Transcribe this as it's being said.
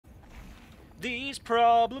These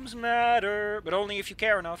problems matter, but only if you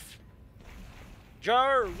care enough.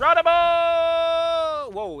 Geronimo!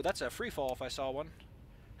 Whoa, that's a free fall if I saw one.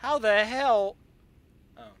 How the hell?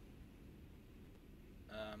 Oh.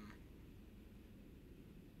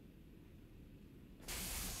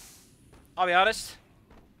 I'll be honest.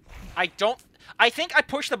 I think I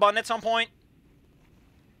pushed the button at some point.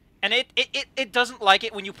 And it doesn't like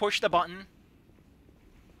it when you push the button.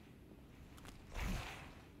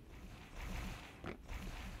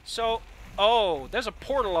 So, oh, there's a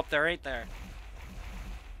portal up there, ain't there?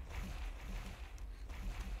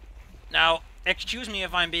 Now, excuse me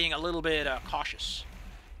if I'm being a little bit cautious.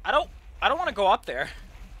 I don't want to go up there.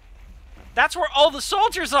 That's where all the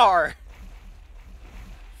soldiers are.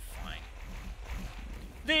 Fine.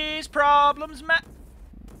 These problems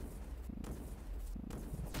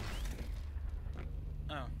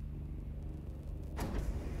Oh.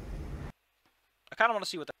 I kind of want to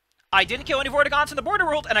see what I didn't kill any Vortigons in the border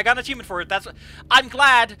world, and I got an achievement for it. I'm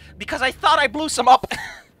glad, because I thought I blew some up.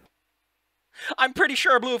 I'm pretty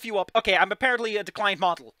sure I blew a few up. Okay, I'm apparently a declined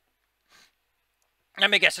model. Let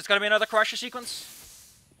me guess, it's gonna be another crusher sequence?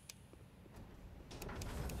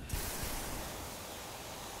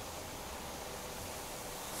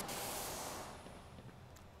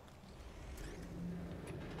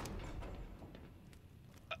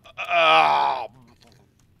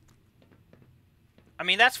 I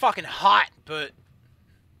mean, that's fucking hot, but...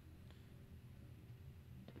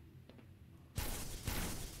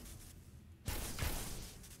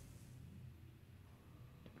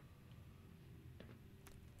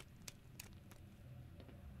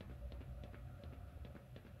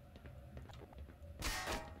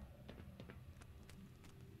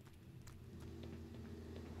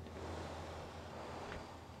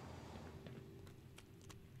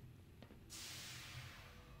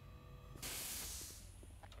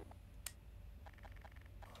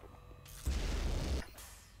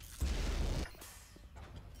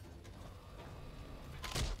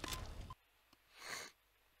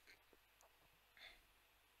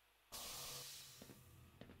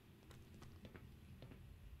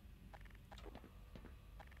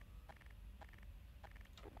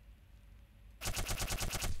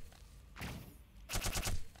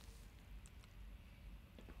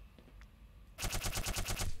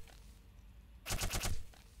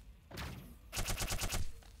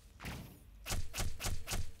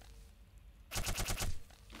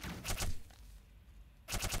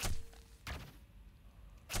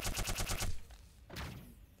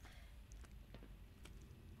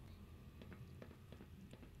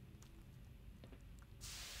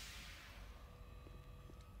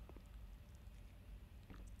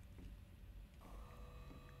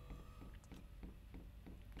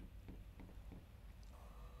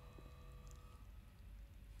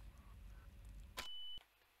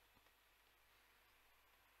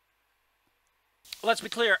 Let's be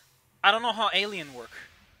clear, I don't know how alien work.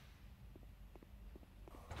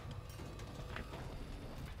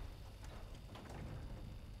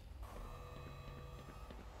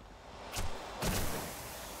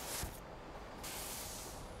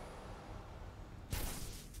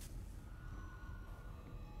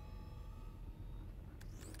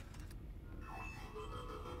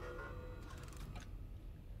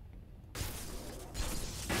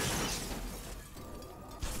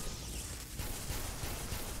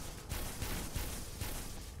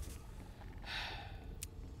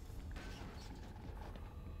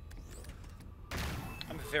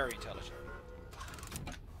 Very intelligent.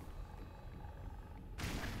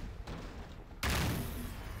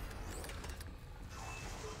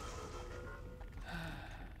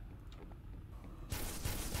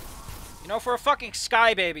 You know, for a fucking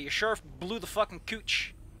sky baby, you sure blew the fucking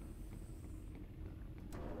cooch.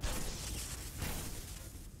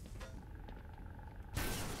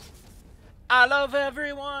 I love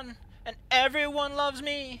everyone, and everyone loves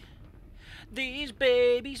me. These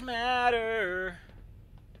babies matter.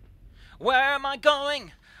 Where am I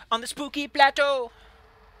going on the spooky plateau?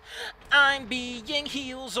 I'm being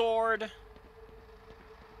heel-zored.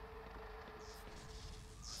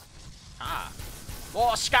 Ah,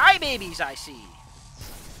 more sky babies I see.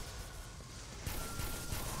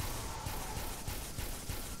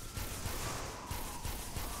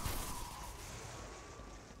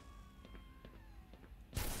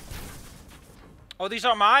 Oh, these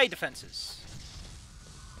are my defenses.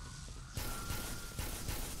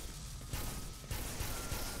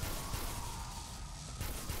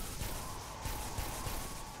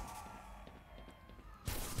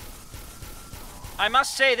 I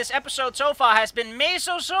must say, this episode so far has been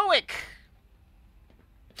Mesozoic.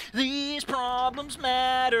 These problems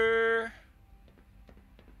matter.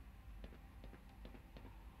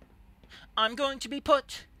 I'm going to be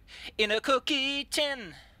put in a cookie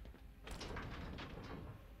tin.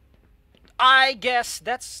 I guess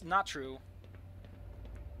that's not true.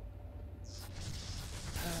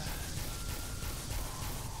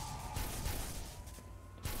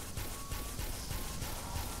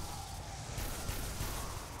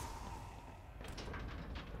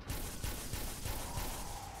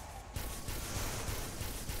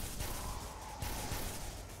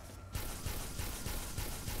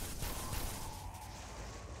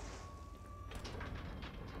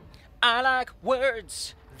 I like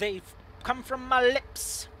words, they've come from my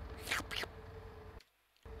lips.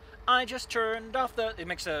 I just turned off the... It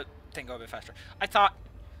makes the thing go a bit faster. I thought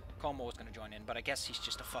Como was going to join in, but I guess he's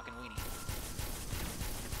just a fucking weenie.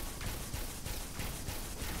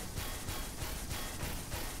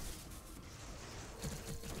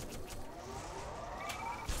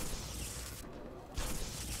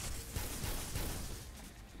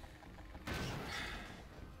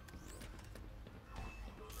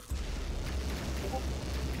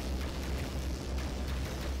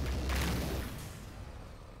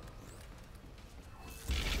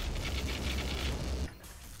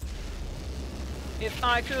 If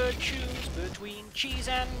I could choose between cheese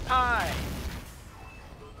and pie.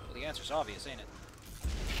 Well, the answer's obvious, ain't it?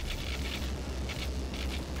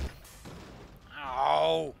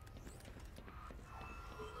 Ow!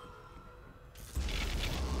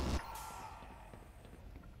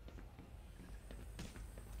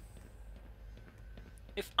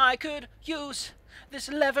 If I could use this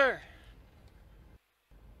lever.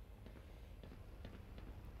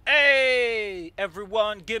 Hey!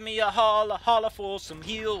 Everyone give me a holla for some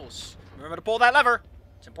heals. Remember to pull that lever.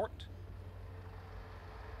 It's important.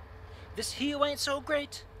 This heal ain't so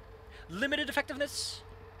great. Limited effectiveness.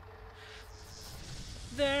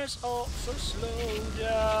 There's also slow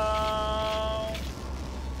down.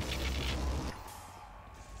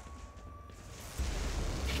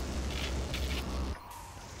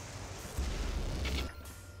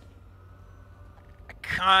 I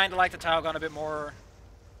kinda like the tile gun a bit more.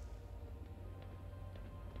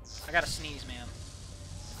 I gotta sneeze, man.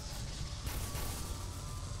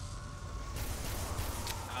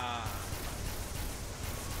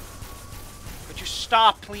 Could you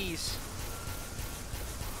stop, please?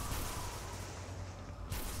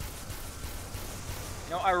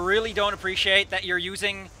 You know, I really don't appreciate that you're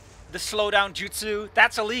using the slowdown jutsu.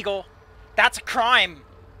 That's illegal. That's a crime.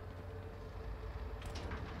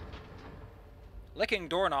 Licking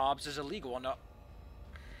doorknobs is illegal. No.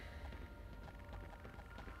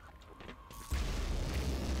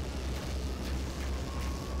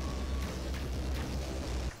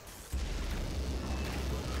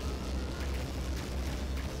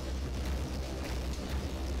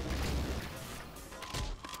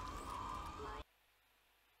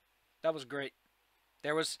 That was great.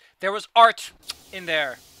 There was art in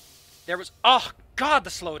there. There was... Oh, God, the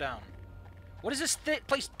slowdown. What is this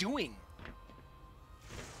place doing?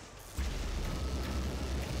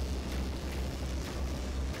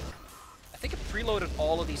 I think it preloaded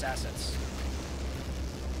all of these assets.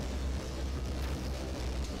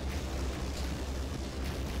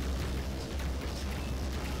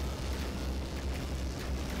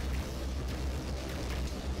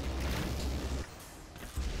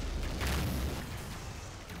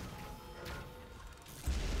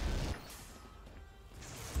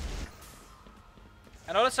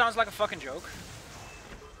 I know that sounds like a fucking joke.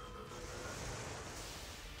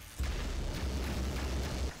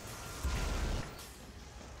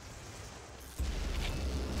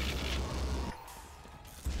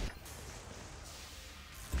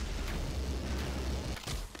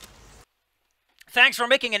 Thanks for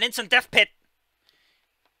making an instant death pit.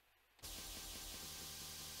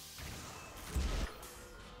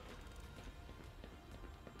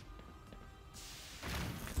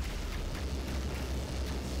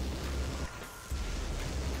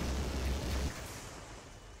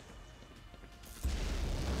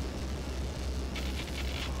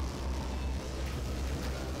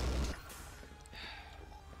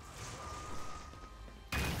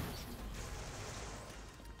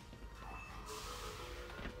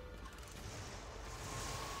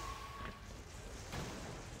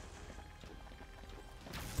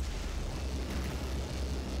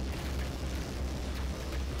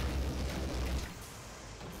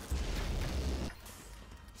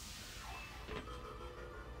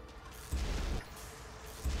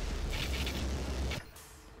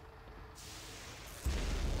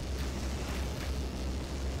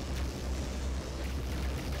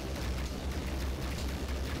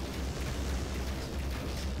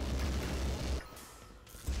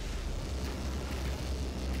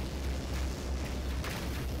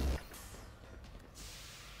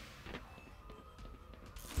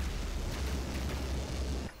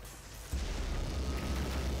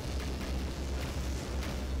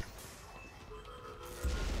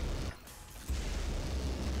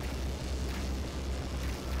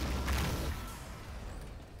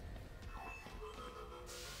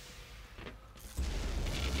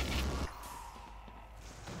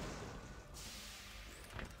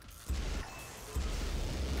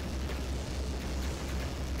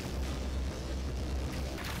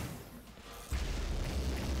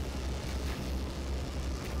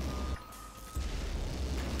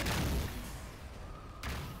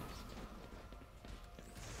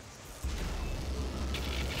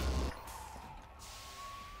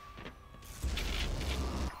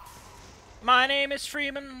 My name is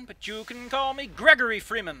Freeman, but you can call me Gregory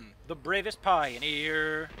Freeman, the bravest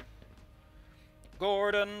pioneer.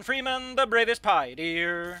 Gordon Freeman, the bravest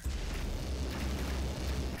pioneer.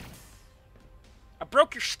 I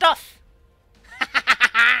broke your stuff!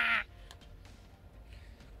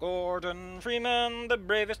 Gordon Freeman, the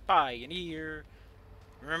bravest pioneer.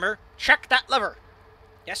 Remember, check that lever.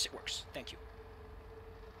 Yes, it works. Thank you.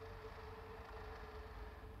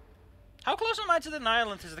 How close am I to the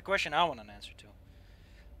island is the question I want an answer to.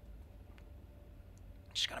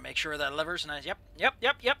 Just gotta make sure that lever's nice. Yep.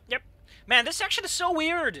 Man, this section is so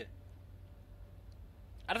weird.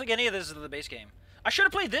 I don't think any of this is the base game. I should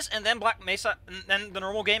have played this and then Black Mesa and then the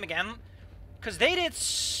normal game again. Because they did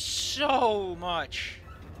so much.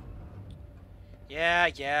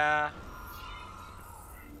 Yeah.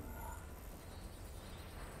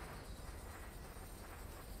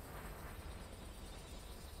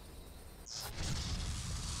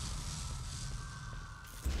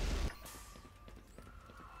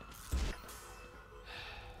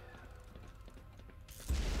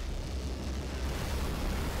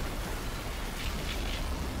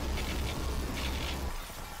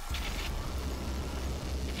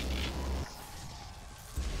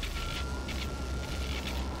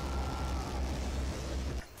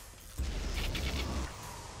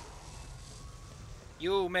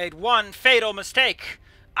 You made one fatal mistake.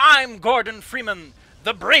 I'm Gordon Freeman,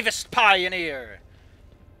 the bravest pioneer.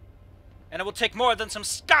 And it will take more than some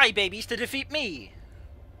sky babies to defeat me.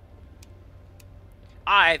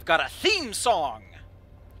 I've got a theme song.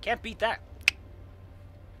 Can't beat that.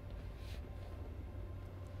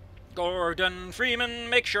 Gordon Freeman,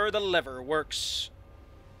 make sure the lever works.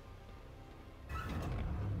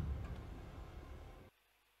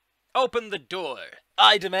 Open the door.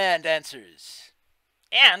 I demand answers.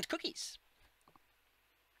 And cookies.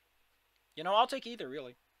 You know, I'll take either,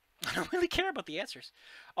 really. I don't really care about the answers.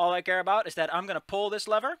 All I care about is that I'm going to pull this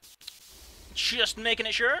lever. Just making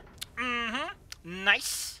it sure.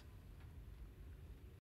 Nice.